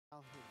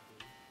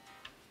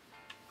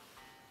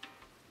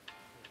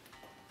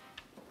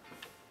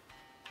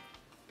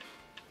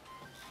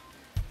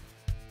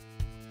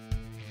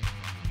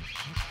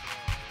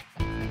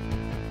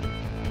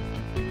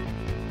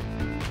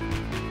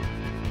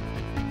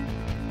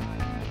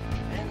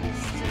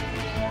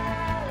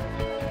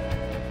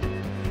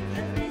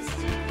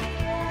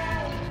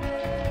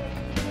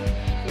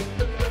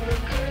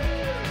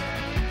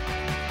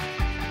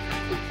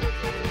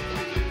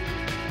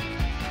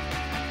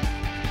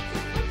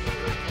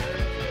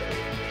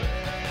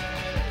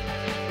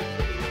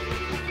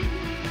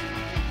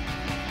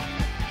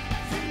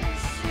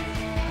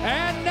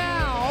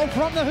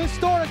from the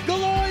historic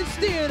Galois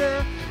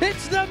Theater,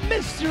 it's the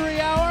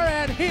Mystery Hour,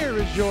 and here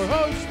is your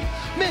host,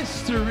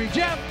 Mystery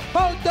Jeff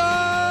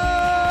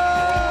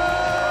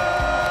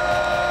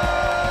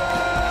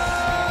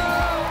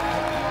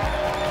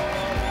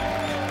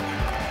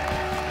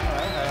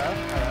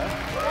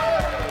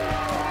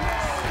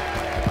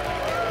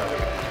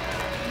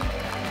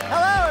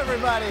Hello,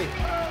 everybody.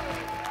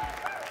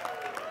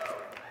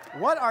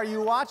 What are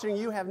you watching?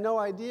 You have no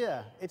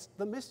idea. It's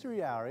the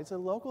Mystery Hour. It's a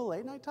local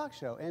late-night talk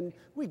show, and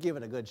we give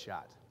it a good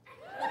shot.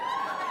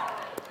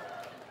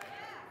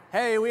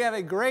 Hey, we have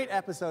a great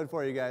episode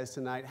for you guys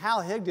tonight.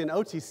 Hal Higdon,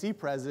 OTC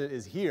President,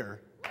 is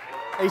here.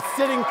 A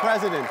sitting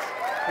president.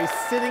 A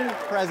sitting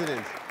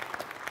president.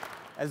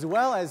 As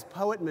well as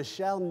poet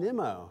Michelle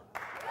Nimmo.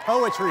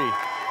 Poetry.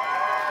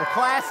 We're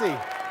classy.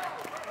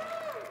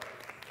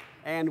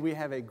 And we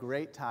have a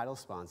great title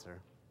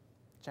sponsor.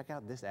 Check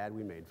out this ad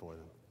we made for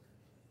them.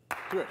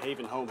 Here at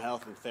Haven Home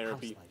Health and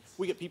Therapy,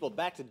 we get people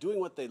back to doing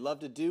what they love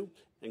to do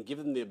and give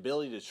them the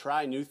ability to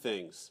try new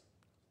things.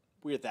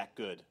 We're that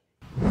good.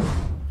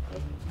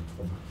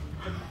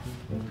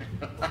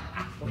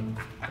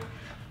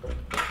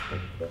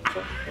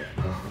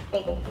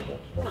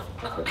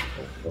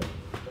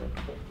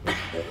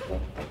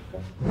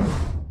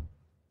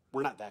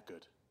 We're not that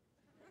good.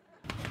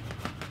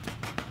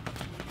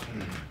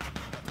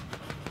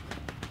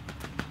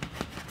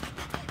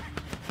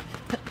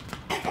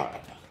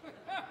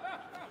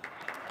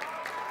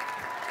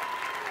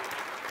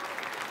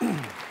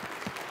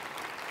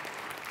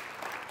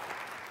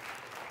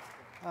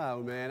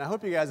 Oh man, I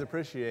hope you guys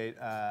appreciate,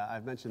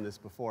 I've mentioned this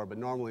before, but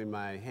normally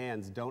my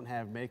hands don't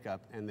have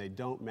makeup and they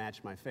don't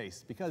match my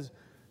face because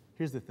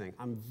here's the thing,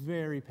 I'm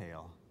very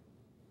pale.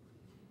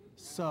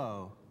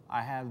 So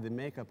I have the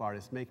makeup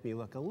artist make me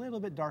look a little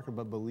bit darker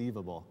but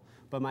believable,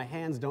 but my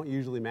hands don't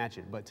usually match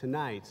it, but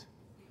tonight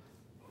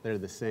they're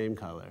the same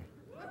color.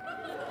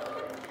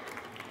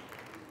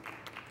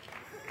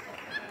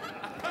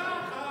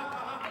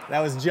 That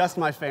was just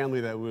my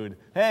family that wooed.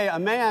 Hey, a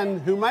man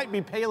who might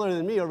be paler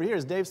than me over here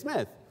is Dave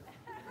Smith.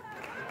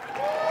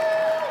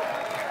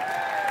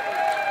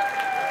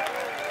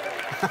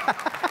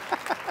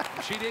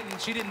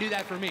 She didn't do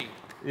that for me.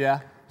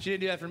 Yeah? She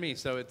didn't do that for me,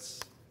 so it's...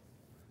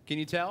 Can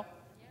you tell?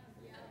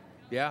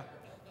 Yeah.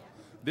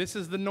 This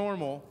is the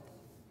normal.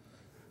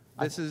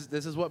 This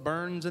is what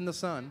burns in the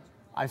sun.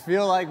 I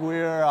feel like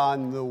we're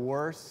on the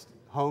worst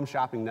home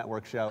shopping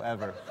network show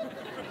ever.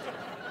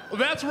 Well,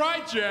 that's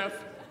right, Jeff.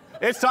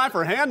 It's time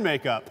for hand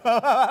makeup.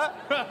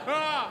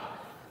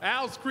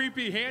 Al's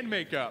creepy hand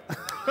makeup.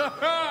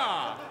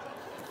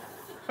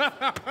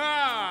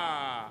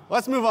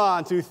 Let's move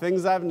on to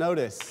things I've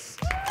noticed.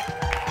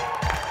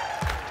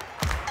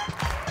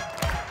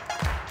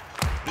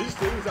 These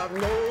things I've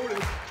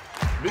noticed.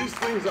 These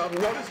things I've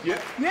noticed,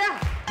 yeah. Yeah.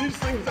 These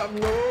things I've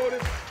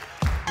noticed.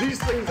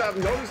 These things I've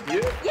noticed,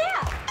 yeah.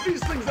 Yeah.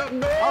 These things I've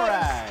noticed. All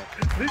right.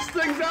 These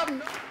things I've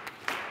noticed.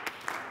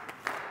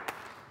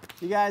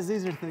 You guys,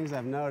 these are things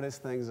I've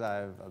noticed, things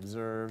I've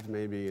observed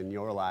maybe in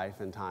your life,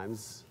 and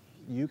times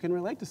you can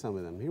relate to some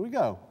of them. Here we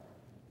go.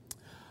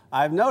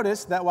 I've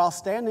noticed that while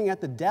standing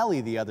at the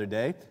deli the other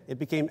day, it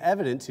became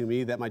evident to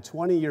me that my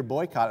 20-year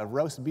boycott of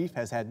roast beef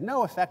has had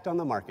no effect on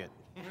the market.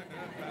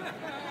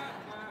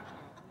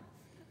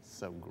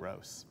 So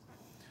gross.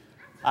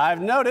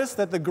 I've noticed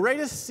that the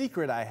greatest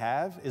secret I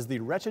have is the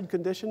wretched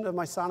condition of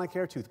my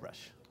Sonicare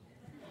toothbrush.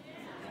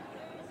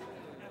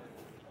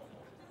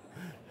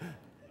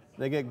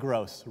 They get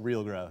gross,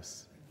 real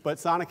gross. But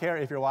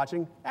Sonicare, if you're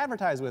watching,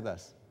 advertise with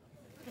us.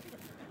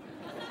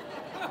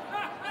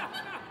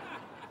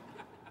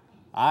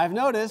 I've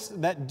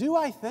noticed that do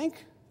I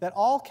think that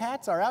all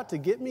cats are out to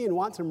get me and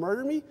want to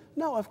murder me?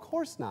 No, of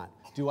course not.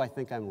 Do I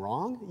think I'm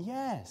wrong?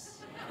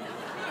 Yes.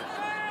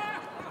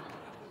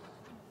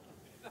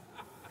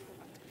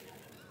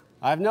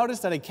 I've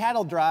noticed that a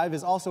cattle drive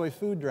is also a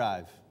food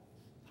drive.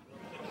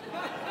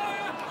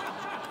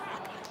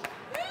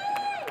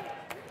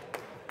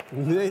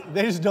 They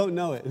just don't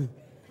know it.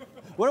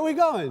 Where are we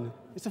going?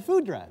 It's a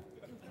food drive.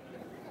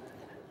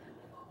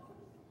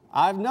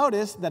 I've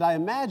noticed that I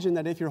imagine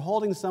that if you're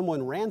holding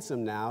someone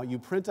ransom now, you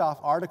print off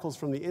articles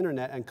from the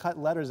internet and cut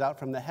letters out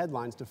from the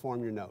headlines to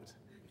form your note.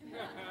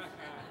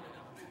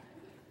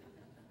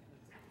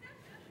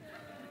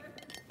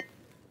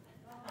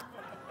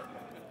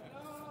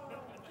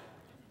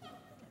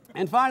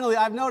 And finally,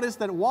 I've noticed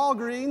that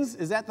Walgreens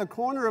is at the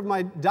corner of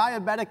my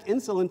diabetic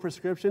insulin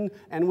prescription,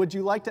 and would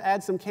you like to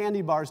add some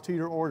candy bars to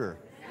your order?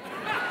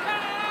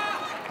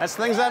 That's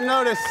things I've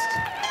noticed.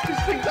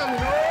 These things I've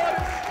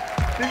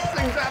noticed. These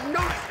things I've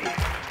noticed.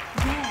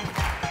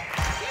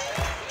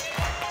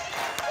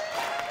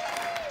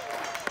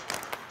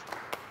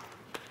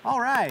 All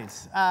right,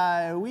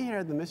 we here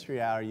at the Mystery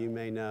Hour, you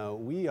may know,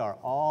 we are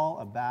all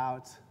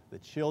about the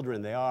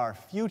children. They are our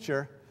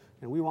future,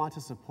 and we want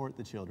to support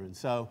the children.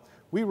 So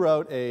we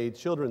wrote a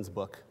children's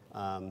book,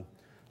 and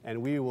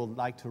we would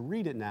like to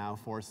read it now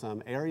for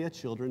some area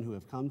children who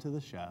have come to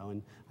the show,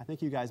 and I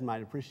think you guys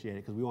might appreciate it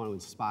because we want to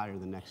inspire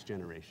the next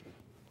generation.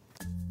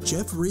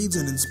 Jeff reads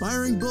an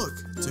inspiring book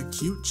to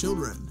cute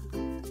children.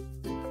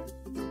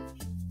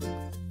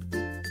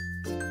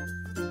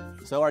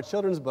 So our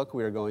children's book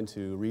we are going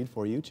to read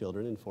for you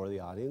children and for the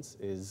audience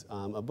is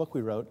a book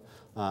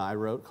I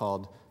wrote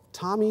called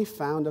Tommy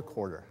Found a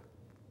Quarter.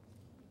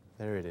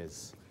 There it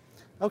is.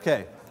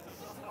 Okay.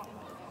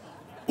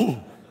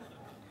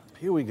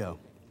 Here we go.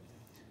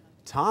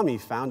 Tommy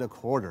found a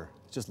quarter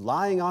just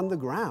lying on the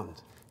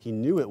ground. He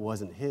knew it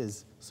wasn't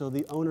his, so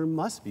the owner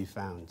must be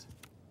found.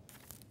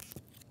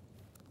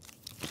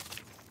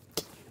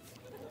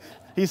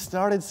 He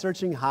started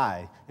searching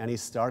high, and he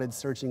started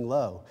searching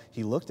low.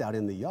 He looked out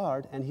in the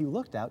yard, and he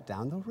looked out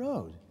down the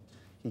road.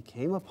 He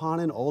came upon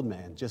an old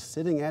man just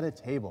sitting at a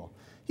table.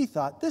 He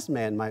thought, this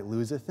man might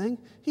lose a thing.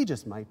 He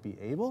just might be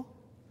able.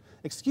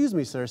 Excuse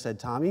me, sir, said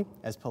Tommy,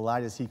 as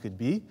polite as he could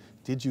be.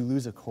 Did you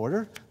lose a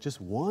quarter?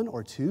 Just one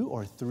or two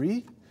or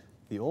three?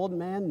 The old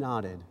man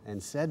nodded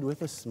and said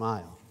with a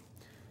smile,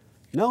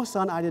 no,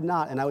 son, I did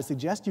not, and I would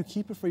suggest you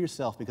keep it for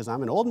yourself because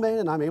I'm an old man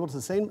and I'm able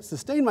to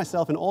sustain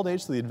myself in old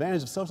age to the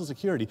advantage of Social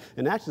Security,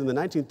 enacted in the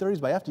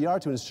 1930s by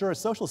FDR to ensure a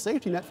social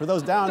safety net for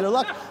those down on their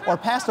luck or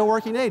past a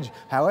working age.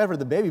 However,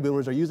 the baby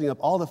boomers are using up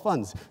all the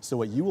funds, so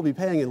what you will be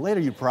paying in later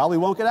you probably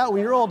won't get out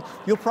when you're old.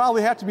 You'll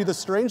probably have to be the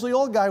strangely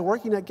old guy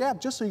working at Gap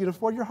just so you can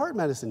afford your heart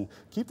medicine.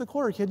 Keep the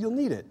quarter, kid, you'll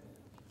need it.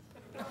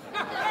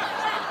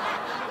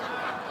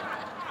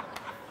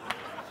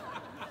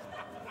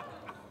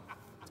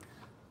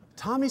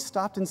 Tommy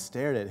stopped and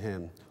stared at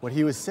him. What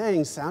he was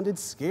saying sounded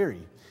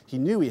scary. He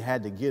knew he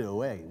had to get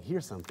away and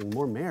hear something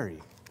more merry.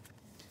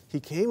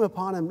 He came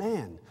upon a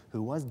man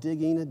who was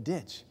digging a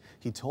ditch.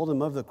 He told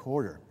him of the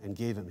quarter and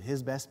gave him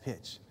his best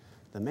pitch.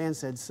 The man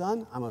said,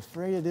 son, I'm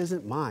afraid it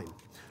isn't mine.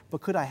 But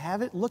could I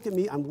have it? Look at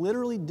me, I'm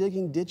literally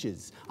digging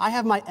ditches. I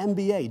have my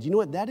MBA, do you know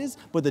what that is?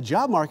 But the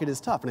job market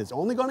is tough, and it's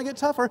only gonna get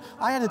tougher.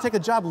 I had to take a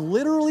job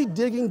literally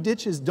digging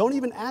ditches. Don't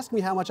even ask me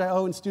how much I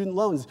owe in student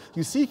loans.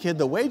 You see, kid,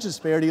 the wage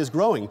disparity is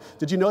growing.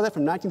 Did you know that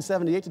from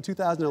 1978 to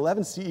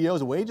 2011,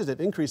 CEOs' wages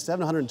have increased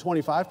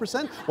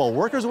 725%, while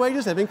workers'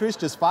 wages have increased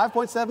just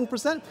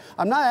 5.7%?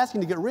 I'm not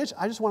asking to get rich,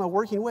 I just want a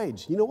working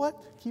wage. You know what?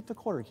 Keep the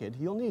quarter, kid,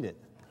 you'll need it.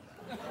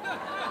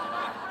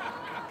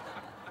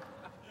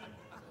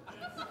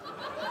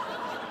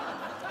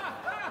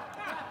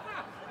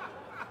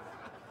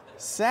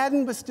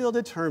 Saddened but still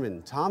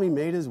determined, Tommy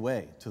made his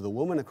way to the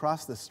woman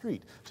across the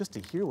street just to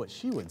hear what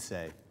she would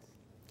say.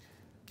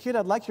 Kid,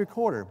 I'd like your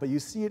quarter, but you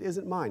see it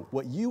isn't mine.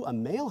 What you, a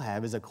male,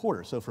 have is a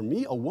quarter. So for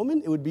me, a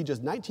woman, it would be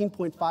just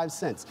 19.5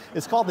 cents.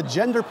 It's called the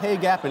gender pay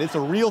gap, and it's a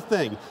real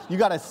thing. You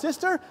got a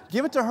sister?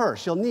 Give it to her.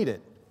 She'll need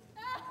it.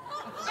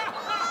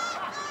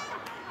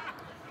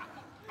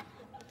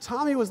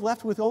 Tommy was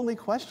left with only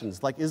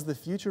questions, like, is the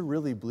future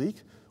really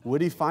bleak?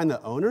 Would he find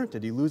the owner?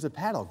 Did he lose a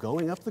paddle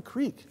going up the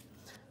creek?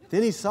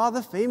 Then he saw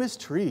the famous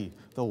tree,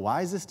 the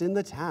wisest in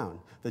the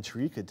town. The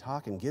tree could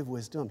talk and give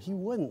wisdom. He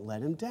wouldn't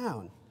let him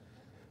down.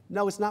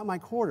 No, it's not my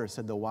quarter,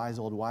 said the wise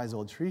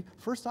old tree.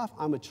 First off,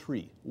 I'm a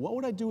tree. What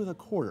would I do with a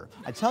quarter?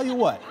 I tell you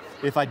what,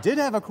 if I did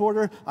have a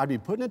quarter, I'd be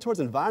putting it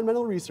towards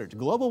environmental research.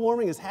 Global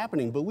warming is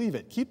happening, believe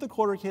it. Keep the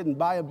quarter, kid, and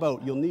buy a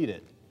boat. You'll need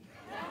it.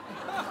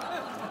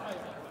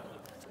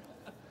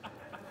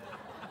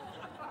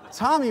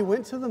 Tommy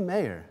went to the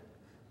mayor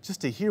just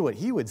to hear what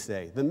he would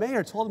say. The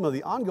mayor told him of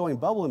the ongoing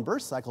bubble and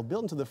burst cycle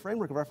built into the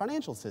framework of our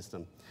financial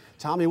system.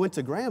 Tommy went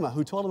to Grandma,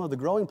 who told him of the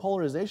growing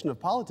polarization of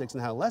politics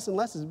and how less and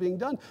less is being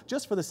done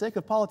just for the sake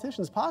of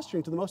politicians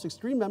posturing to the most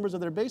extreme members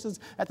of their bases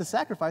at the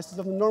sacrifices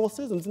of the normal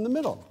citizens in the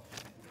middle.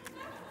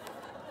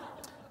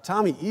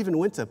 Tommy even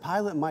went to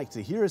Pilot Mike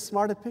to hear his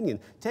smart opinion.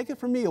 Take it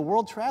from me, a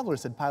world traveler,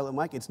 said Pilot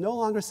Mike. It's no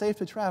longer safe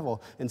to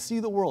travel and see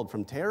the world.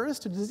 From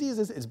terrorists to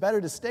diseases, it's better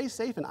to stay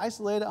safe and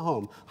isolated at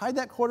home. Hide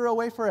that quarter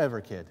away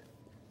forever, kid.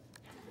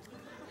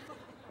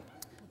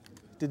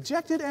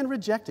 Dejected and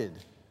rejected,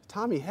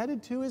 Tommy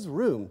headed to his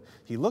room.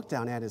 He looked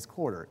down at his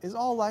quarter. Is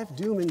all life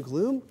doom and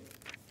gloom?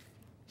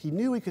 He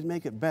knew he could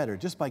make it better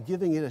just by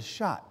giving it a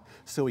shot.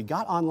 So he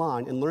got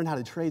online and learned how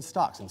to trade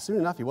stocks. And soon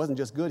enough, he wasn't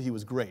just good, he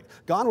was great.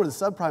 Gone were the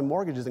subprime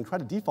mortgages and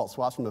credit default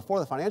swaps from before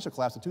the financial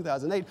collapse of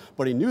 2008,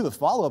 but he knew the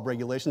follow-up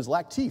regulations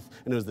lacked teeth.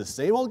 And it was the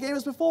same old game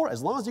as before,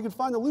 as long as you could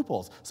find the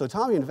loopholes. So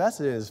Tommy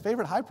invested in his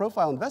favorite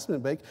high-profile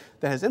investment bank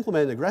that has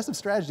implemented an aggressive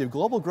strategy of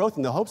global growth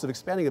in the hopes of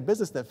expanding a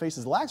business that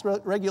faces lax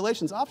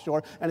regulations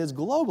offshore and is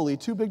globally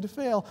too big to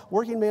fail.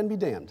 Working man be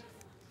damned.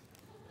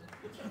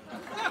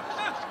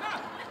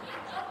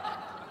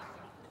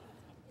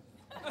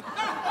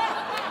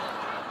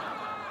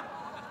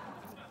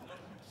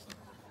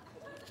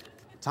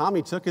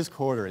 Tommy took his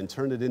quarter and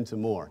turned it into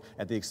more.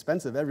 At the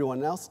expense of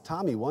everyone else,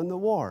 Tommy won the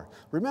war.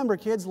 Remember,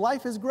 kids,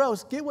 life is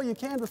gross. Get what you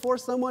can before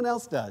someone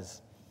else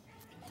does.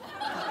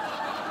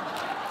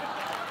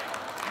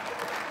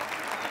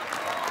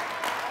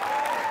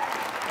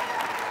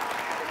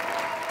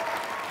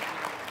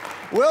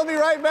 We'll be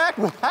right back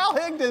with Hal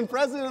Higdon,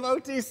 President of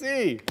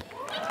OTC.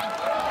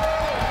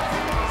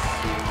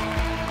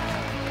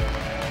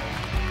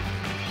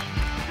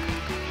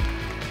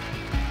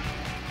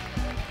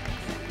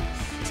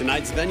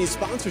 Tonight's venue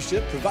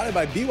sponsorship provided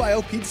by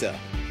BYO Pizza.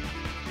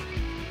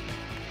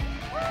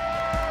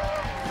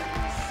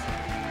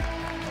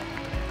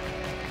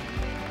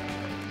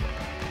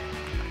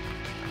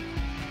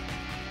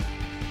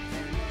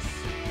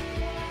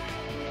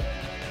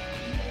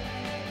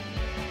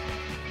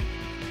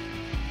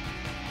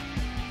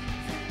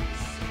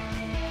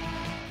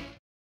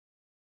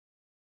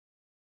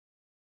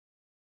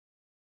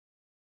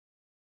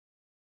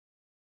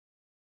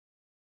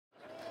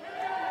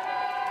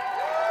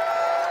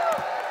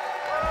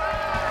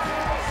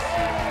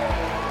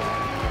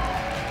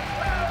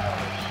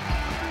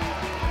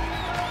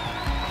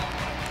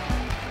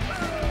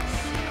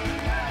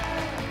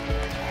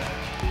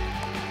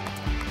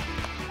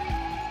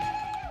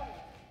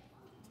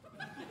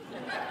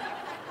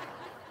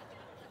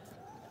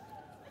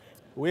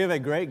 We have a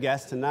great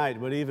guest tonight,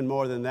 but even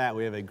more than that,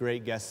 we have a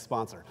great guest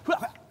sponsor.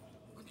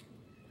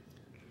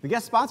 The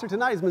guest sponsor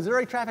tonight is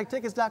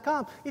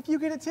MissouriTrafficTickets.com. If you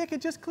get a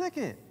ticket, just click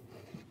it.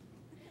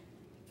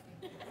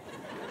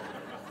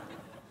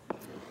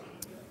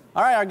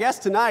 All right, our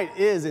guest tonight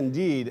is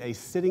indeed a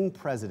sitting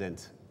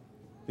president.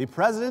 The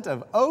president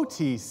of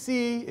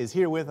OTC is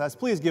here with us.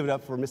 Please give it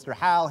up for Mr.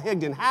 Hal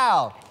Higdon.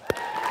 Hal.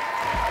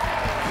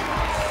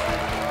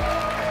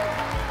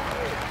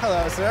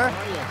 Hello, sir.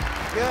 How are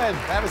you? Good.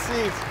 Have a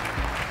seat.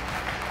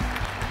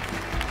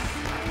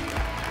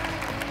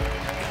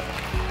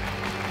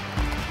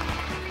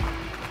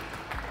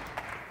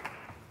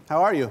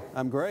 How are you?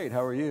 I'm great.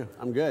 How are you?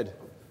 I'm good.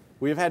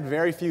 We have had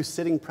very few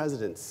sitting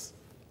presidents,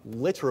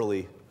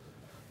 literally.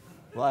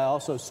 Well, I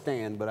also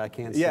stand, but I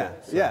can't sit. Yeah,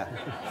 so. yeah.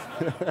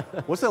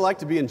 What's it like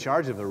to be in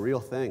charge of the real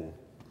thing?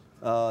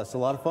 It's a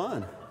lot of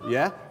fun.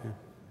 Yeah?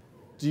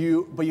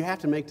 But you have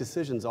to make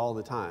decisions all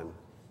the time.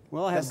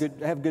 Well, I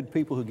have good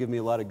people who give me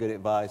a lot of good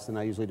advice, and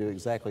I usually do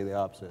exactly the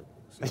opposite.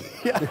 So.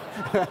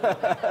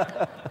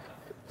 Yeah.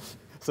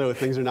 So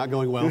things are not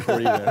going well for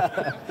you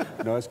there.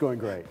 No, it's going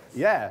great.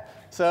 Yeah.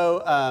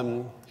 So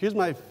here's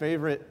my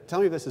favorite.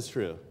 Tell me if this is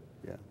true.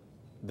 Yeah.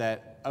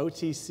 That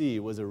OTC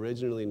was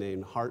originally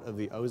named Heart of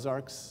the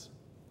Ozarks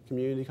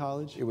Community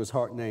College. It was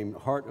named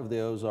Heart of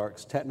the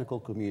Ozarks Technical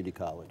Community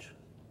College.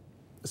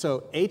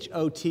 So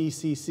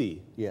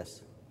HOTCC.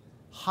 Yes.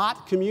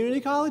 Hot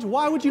Community College?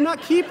 Why would you not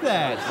keep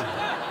that?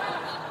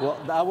 Well,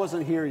 I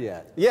wasn't here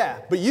yet. Yeah,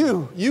 but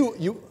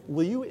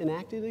will you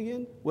enact it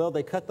again? Well,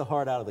 they cut the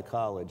heart out of the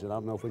college, and I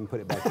don't know if we can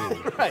put it back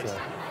in. Right,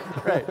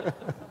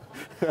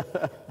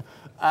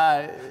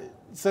 right.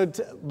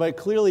 But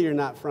clearly you're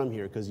not from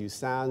here because you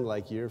sound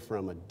like you're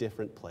from a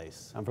different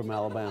place. I'm from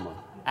Alabama.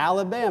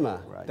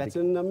 Alabama? Right. That's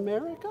in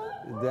America?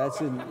 That's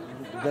in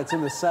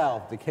the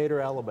South, Decatur,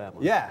 Alabama.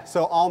 Yeah,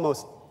 so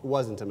almost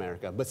wasn't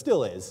America, but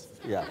still is.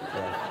 Yeah.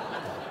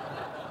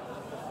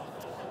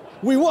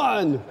 We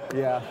won!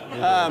 Yeah.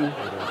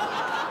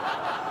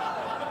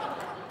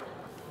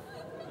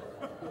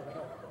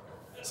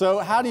 So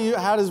how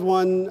does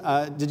one,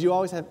 did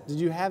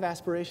you have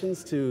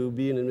aspirations to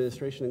be in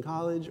administration in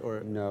college, or?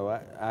 No,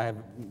 I have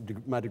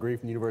my degree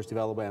from the University of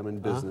Alabama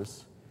in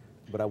business,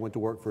 but I went to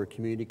work for a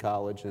community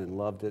college and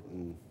loved it,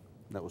 and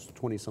that was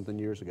 20-something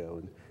years ago.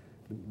 And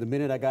the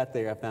minute I got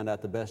there, I found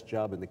out the best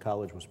job in the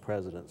college was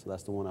president, so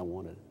that's the one I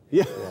wanted.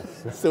 Yeah,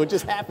 Yes. So it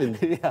just happened.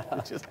 Yeah.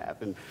 It just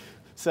happened.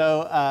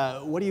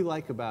 So what do you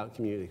like about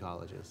community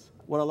colleges?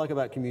 What I like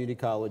about community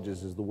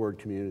colleges is the word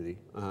community.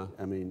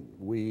 I mean,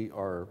 we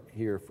are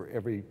here for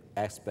every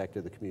aspect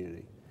of the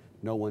community.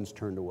 No one's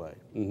turned away.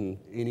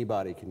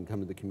 Anybody can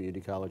come to the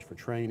community college for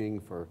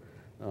training, for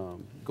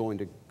going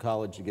to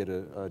college to get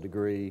a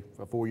degree,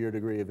 a 4-year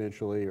degree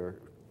eventually, or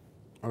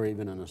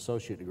even an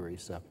associate degree.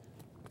 So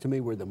to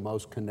me, we're the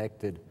most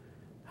connected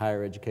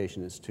higher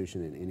education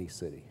institution in any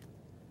city.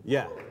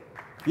 Yeah.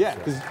 Yeah,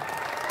 because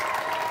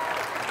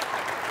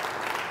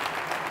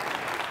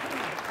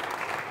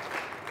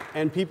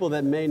and people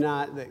that may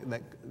not,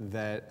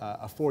 that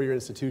a 4-year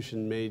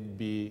institution may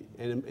be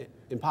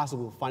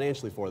impossible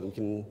financially for them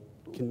can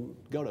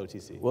go to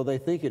OTC. Well, they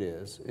think it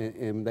is,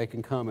 and they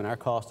can come, and our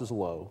cost is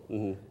low,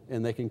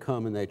 and they can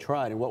come and they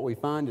try it. And what we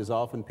find is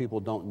often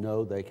people don't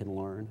know they can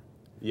learn.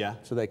 Yeah.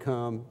 So they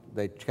come,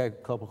 they take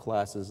a couple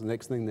classes, the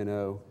next thing they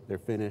know, they're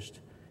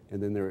finished,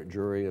 and then they're at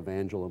jury of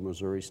Angela,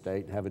 Missouri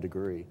State, and have a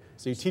degree.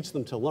 So you teach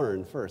them to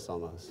learn first,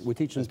 almost. We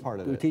teach them, part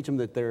of we it. teach them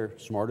that they're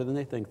smarter than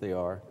they think they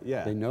are.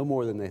 Yeah. They know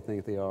more than they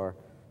think they are.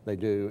 They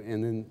do,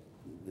 and then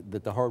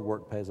that the hard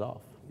work pays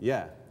off.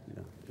 Yeah.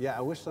 Yeah.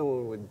 I wish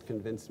someone would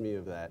convince me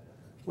of that.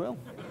 Well,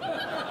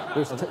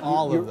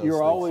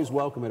 you're always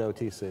welcome at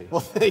OTC. Well,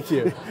 thank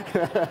you.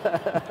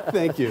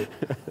 Thank you.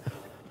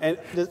 And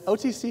does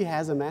OTC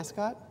has a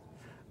mascot?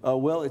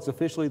 Well, it's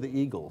officially the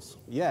Eagles.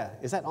 Yeah.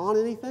 Is that on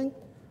anything?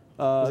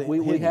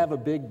 We have a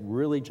big,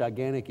 really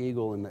gigantic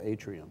eagle in the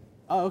atrium.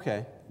 Oh,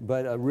 okay.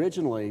 But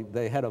originally,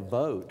 they had a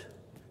vote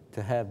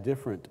to have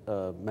different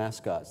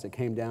mascots. It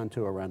came down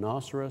to a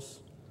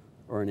rhinoceros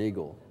or an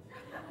eagle.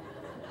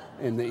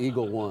 And the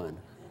eagle won.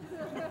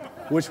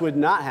 Which would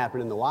not happen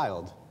in the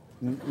wild.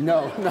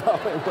 No, it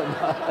would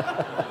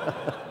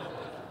not.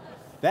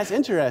 That's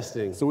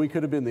interesting. So we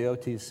could have been the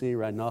OTC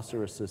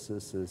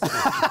rhinoceroses.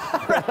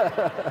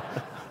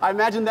 I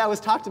imagine that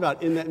was talked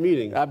about in that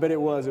meeting. I bet it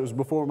was. It was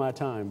before my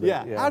time. But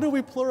Yeah. How do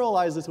we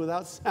pluralize this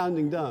without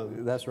sounding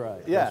dumb? That's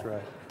right. Yeah. That's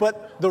right.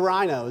 But the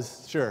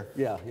rhinos, sure.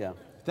 Yeah, yeah.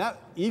 That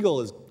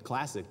eagle is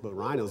classic, but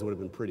rhinos would have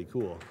been pretty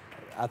cool.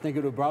 I think it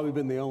would have probably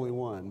been the only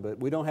one, but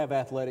we don't have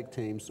athletic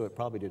teams, so it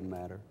probably didn't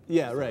matter.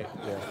 Yeah, right.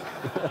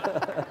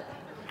 Yeah.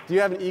 Do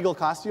you have an eagle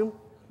costume?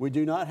 We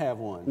do not have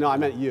one. No, I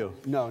meant you.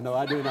 No,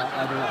 I do not.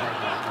 I do not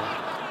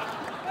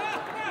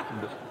have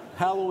one. No.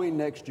 Halloween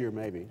next year,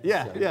 maybe.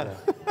 Yeah, So, yeah.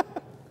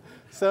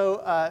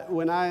 So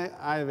when I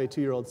have a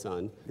 2-year-old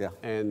son, Yeah.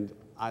 and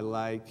I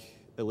like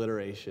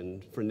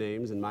alliteration for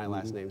names, and my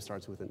last name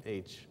starts with an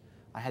H.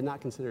 I had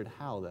not considered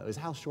Hal, though. Is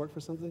Hal short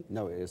for something?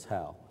 No, it is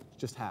Hal.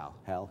 Just Hal.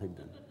 Hal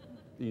Higdon.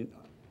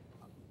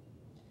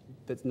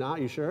 That's not,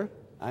 you sure?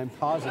 I'm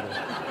positive.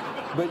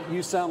 But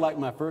you sound like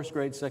my first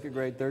grade, second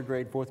grade, third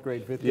grade, fourth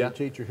grade, fifth grade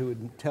teacher who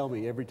would tell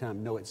me every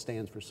time, no, it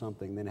stands for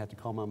something. Then have to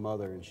call my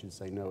mother, and she'd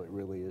say, no, it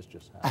really is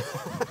just Hal.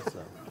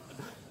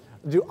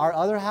 So. Are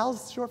other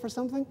Hals short for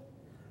something?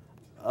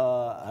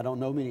 I don't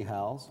know many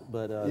Hals,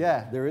 but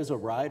there is a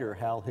writer,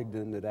 Hal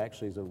Higdon, that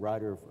actually is a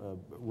writer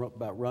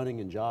about running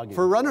and jogging.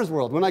 For Runner's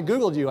World. When I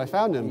Googled you, I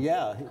found him.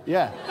 Yeah.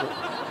 Yeah.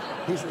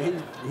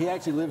 He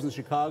actually lives in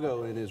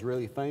Chicago and is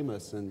really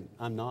famous, and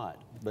I'm not.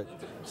 But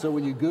so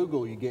when you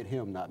Google, you get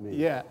him, not me.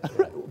 Yeah.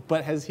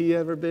 But has he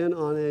ever been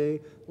on a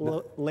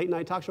late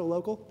night talk show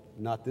local?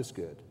 Not this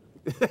good.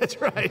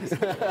 That's right.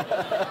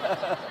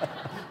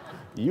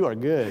 You are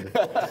good.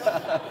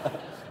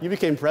 You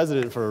became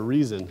president for a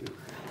reason.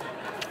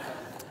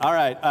 All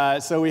right,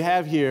 so we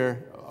have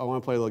here, I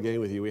want to play a little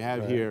game with you. We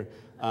have here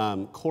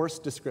course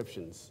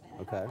descriptions.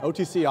 Okay.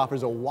 OTC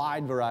offers a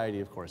wide variety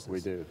of courses. We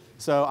do.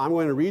 So I'm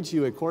going to read to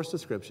you a course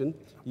description.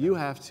 You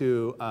have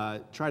to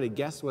try to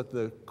guess what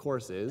the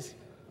course is.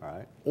 All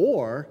right.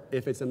 Or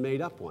if it's a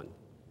made-up one.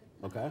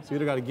 Okay. So you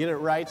either got to get it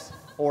right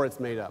or it's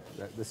made up.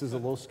 This is a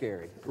little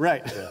scary.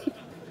 Right.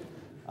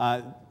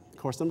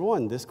 Course number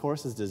 1. This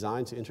course is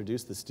designed to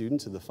introduce the student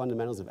to the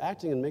fundamentals of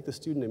acting and make the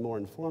student a more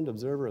informed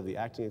observer of the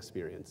acting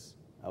experience.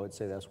 I would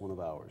say that's one of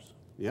ours.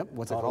 Yep.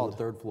 What's it Taught called? on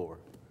the 3rd floor.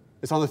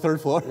 It's on the 3rd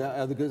floor?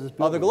 Yeah, the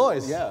Oh, the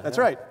Galois. Yeah. That's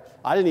yeah. right.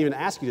 I didn't even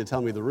ask you to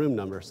tell me the room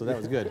number, so that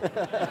was good.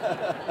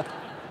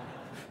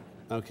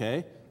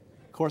 Okay.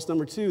 Course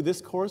number 2.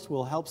 This course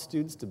will help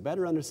students to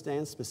better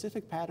understand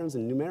specific patterns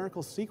and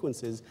numerical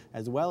sequences,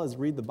 as well as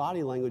read the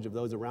body language of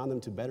those around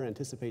them to better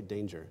anticipate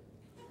danger.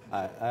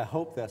 I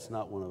hope that's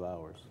not one of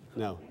ours.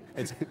 No.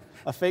 It's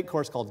a fake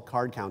course called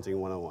Card Counting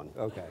 101.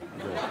 Okay.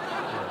 Good.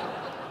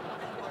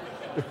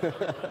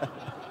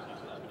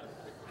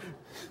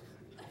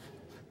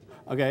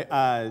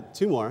 Okay,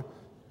 2 more.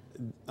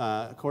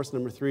 Course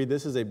number 3,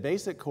 this is a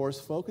basic course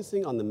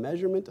focusing on the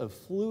measurement of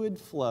fluid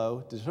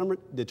flow,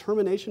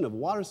 determination of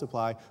water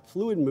supply,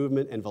 fluid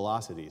movement, and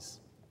velocities.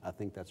 I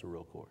think that's a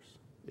real course.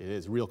 It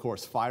is real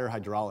course, fire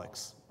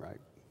hydraulics. Right.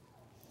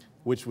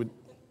 Which would,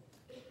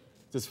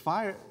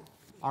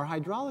 are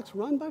hydraulics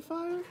run by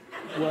fire?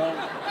 Well,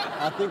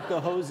 I think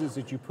the hoses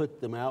that you put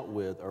them out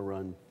with are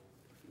run.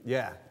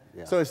 Yeah.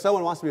 Yeah. So if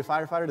someone wants to be a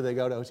firefighter, do they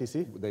go to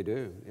OTC? They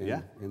do. And,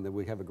 Yeah. And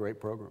we have a great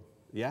program.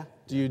 Yeah?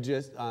 Do you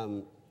just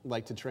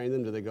like to train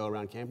them? Do they go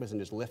around campus and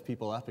just lift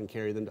people up and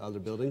carry them to other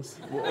buildings?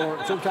 Or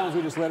sometimes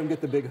we just let them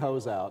get the big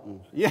hose out. And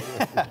Yeah,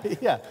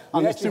 yeah.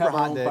 On we a actually super have our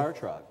hot own day. fire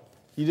truck.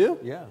 You do?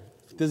 Yeah.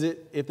 Does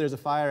it, if there's a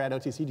fire at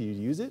OTC, do you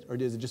use it, or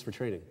is it just for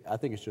training? I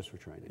think it's just for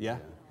training. Yeah.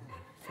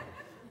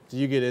 Do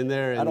you get in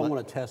there? And I don't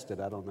want to test it.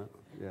 I don't know.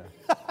 Yeah.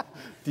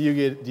 Do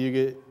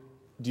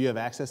you have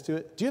access to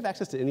it? Do you have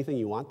access to anything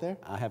you want there?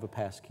 I have a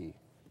pass key.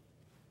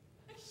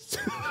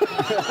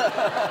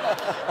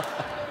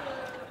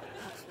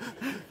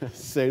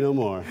 Say no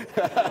more.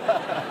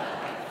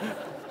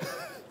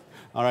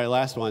 All right,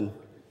 last one.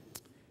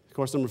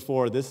 Course number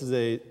 4, this is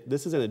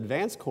an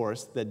advanced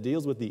course that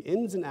deals with the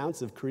ins and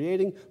outs of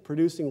creating,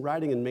 producing,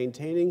 writing, and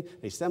maintaining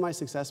a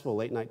semi-successful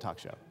late-night talk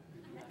show.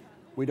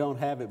 We don't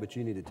have it, but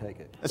you need to take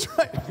it. That's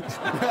right.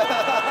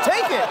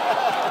 Take it!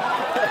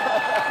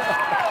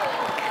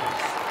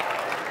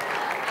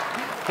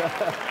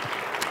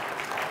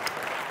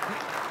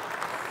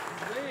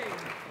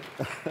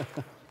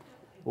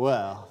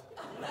 Well,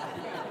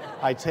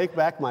 I take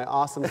back my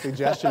awesome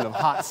suggestion of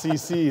hot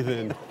CC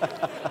then.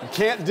 You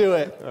can't do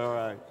it. All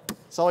right.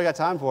 That's all we got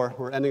time for.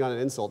 We're ending on an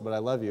insult, but I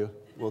love you.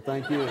 Well,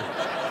 thank you.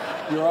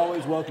 You're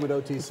always welcome at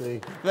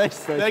OTC.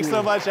 Thanks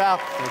so much, Al.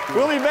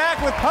 We'll be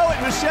back with poet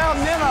Michelle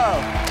Nimmo.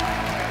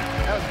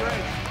 That was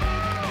great.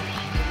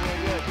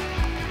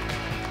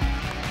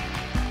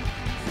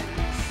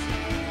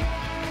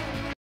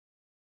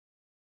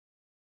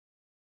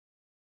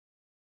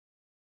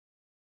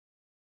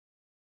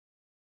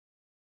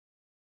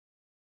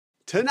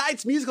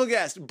 Tonight's musical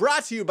guest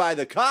brought to you by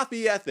the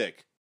Coffee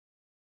Ethic.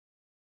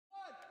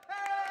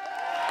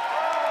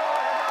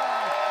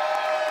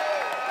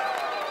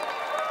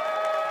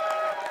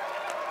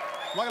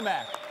 Welcome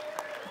back.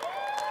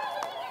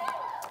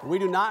 We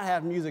do not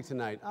have music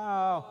tonight.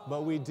 Oh,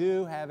 but we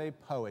do have a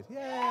poet.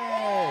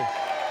 Yay!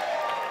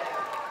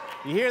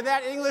 You hear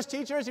that, English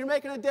teachers? You're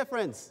making a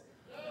difference.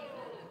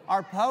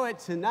 Our poet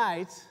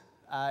tonight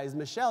is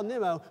Michelle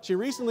Nimmo. She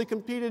recently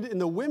competed in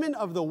the Women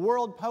of the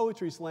World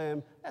Poetry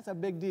Slam. That's a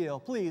big deal.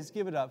 Please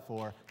give it up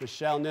for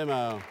Michelle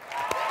Nimmo.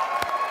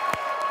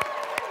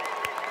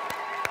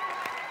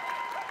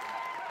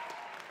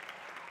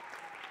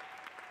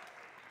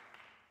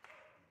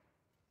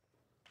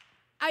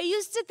 I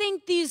used to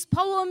think these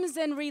poems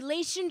and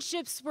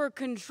relationships were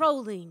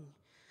controlling,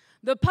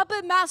 the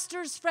puppet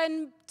master's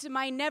friend to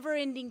my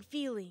never-ending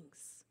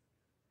feelings.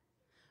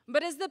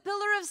 But as the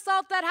pillar of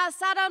salt that has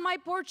sat on my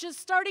porch is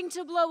starting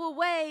to blow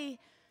away,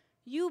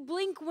 you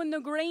blink when the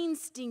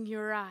grains sting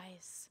your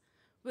eyes,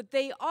 but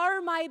they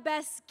are my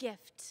best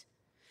gift.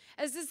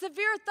 As the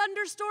severe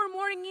thunderstorm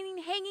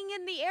warning hanging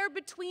in the air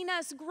between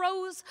us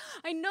grows,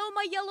 I know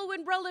my yellow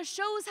umbrella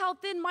shows how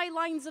thin my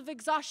lines of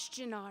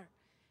exhaustion are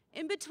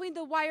in between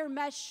the wire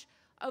mesh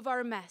of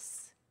our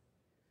mess.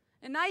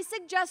 And I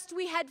suggest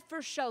we head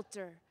for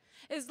shelter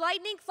as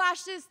lightning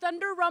flashes,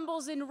 thunder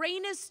rumbles, and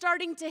rain is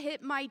starting to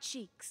hit my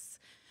cheeks.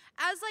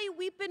 As I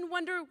weep and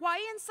wonder why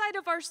inside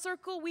of our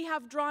circle we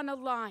have drawn a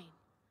line.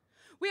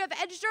 We have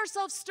edged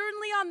ourselves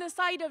sternly on the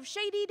side of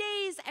shady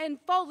days and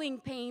falling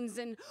pains,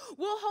 and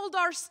we'll hold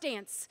our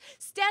stance,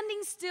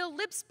 standing still,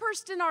 lips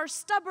pursed in our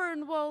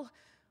stubborn, well,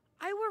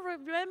 I will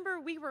remember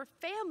we were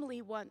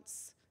family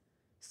once.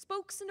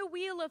 Spokes in a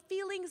wheel of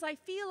feelings I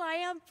feel I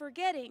am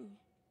forgetting.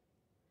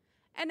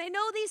 And I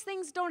know these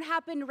things don't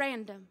happen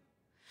random.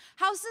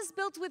 Houses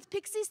built with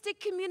pixie stick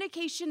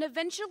communication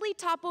eventually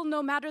topple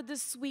no matter the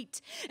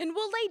sweet. And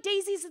we'll lay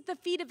daisies at the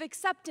feet of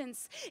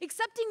acceptance.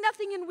 Accepting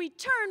nothing in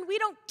return, we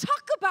don't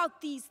talk about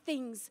these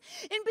things.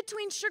 In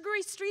between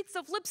sugary streets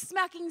of lip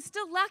smacking,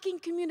 still lacking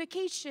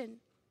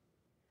communication.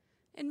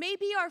 And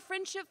maybe our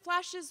friendship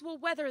flashes will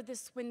weather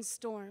this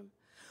windstorm.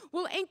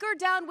 We'll anchor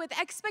down with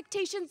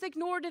expectations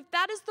ignored if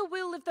that is the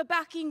will if the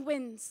backing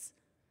wins.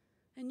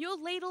 And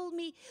you'll label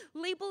me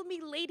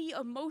lady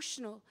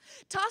emotional,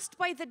 tossed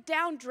by the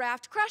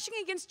downdraft, crashing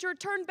against your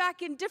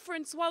turn-back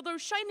indifference while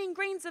those shining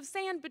grains of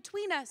sand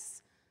between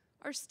us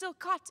are still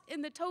caught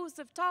in the toes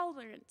of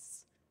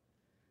tolerance.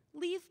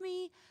 Leave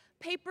me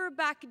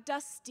paperback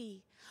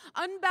dusty,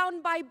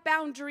 unbound by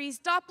boundaries,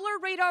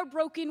 Doppler radar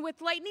broken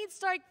with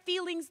lightning-strike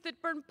feelings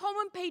that burn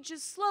poem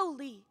pages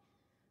slowly,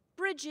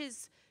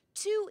 bridges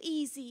too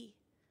easy.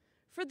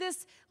 For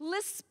this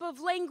lisp of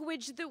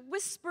language that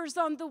whispers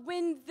on the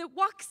wind, that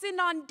walks in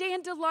on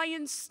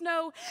dandelion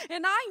snow,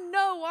 and I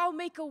know I'll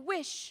make a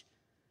wish.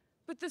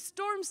 But the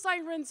storm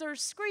sirens are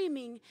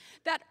screaming,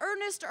 that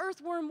earnest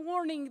earthworm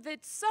warning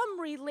that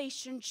some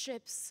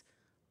relationships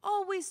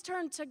always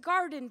turn to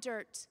garden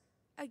dirt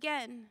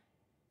again.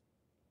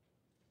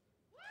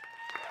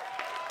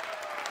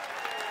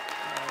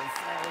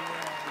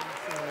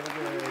 So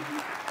good.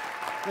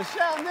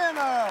 Michelle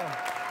Nimmo.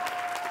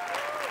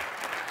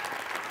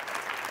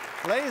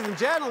 Ladies and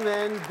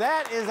gentlemen,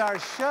 that is our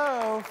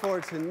show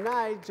for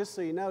tonight. Just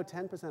so you know,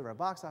 10% of our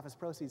box office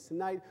proceeds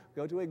tonight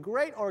go to a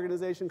great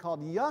organization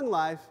called Young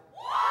Life.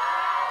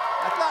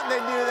 I thought they'd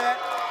do that.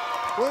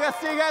 We'll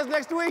see you guys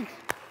next week.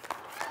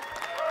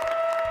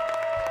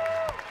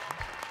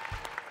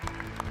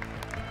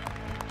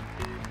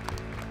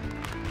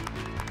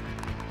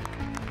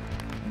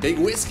 Big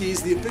Whiskey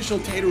is the official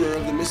caterer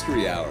of the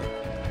Mystery Hour.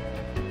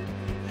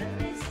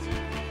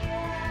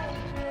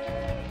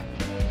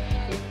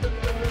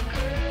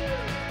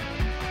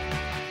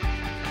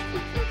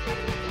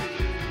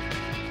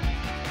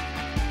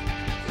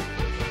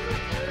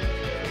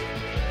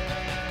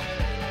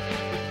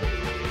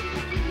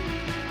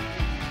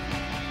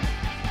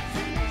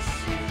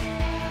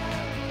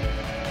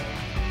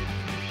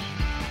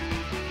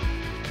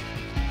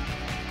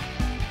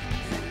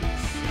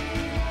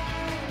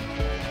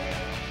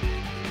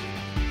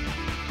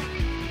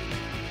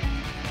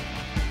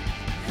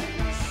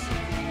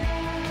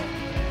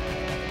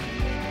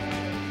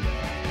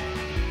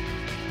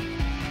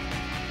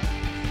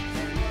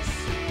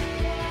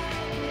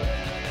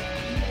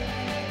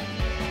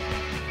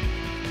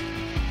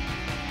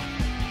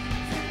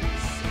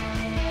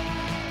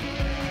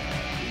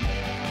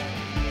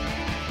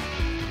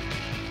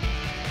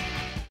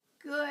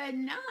 Good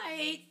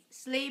night.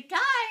 Sleep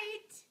tight.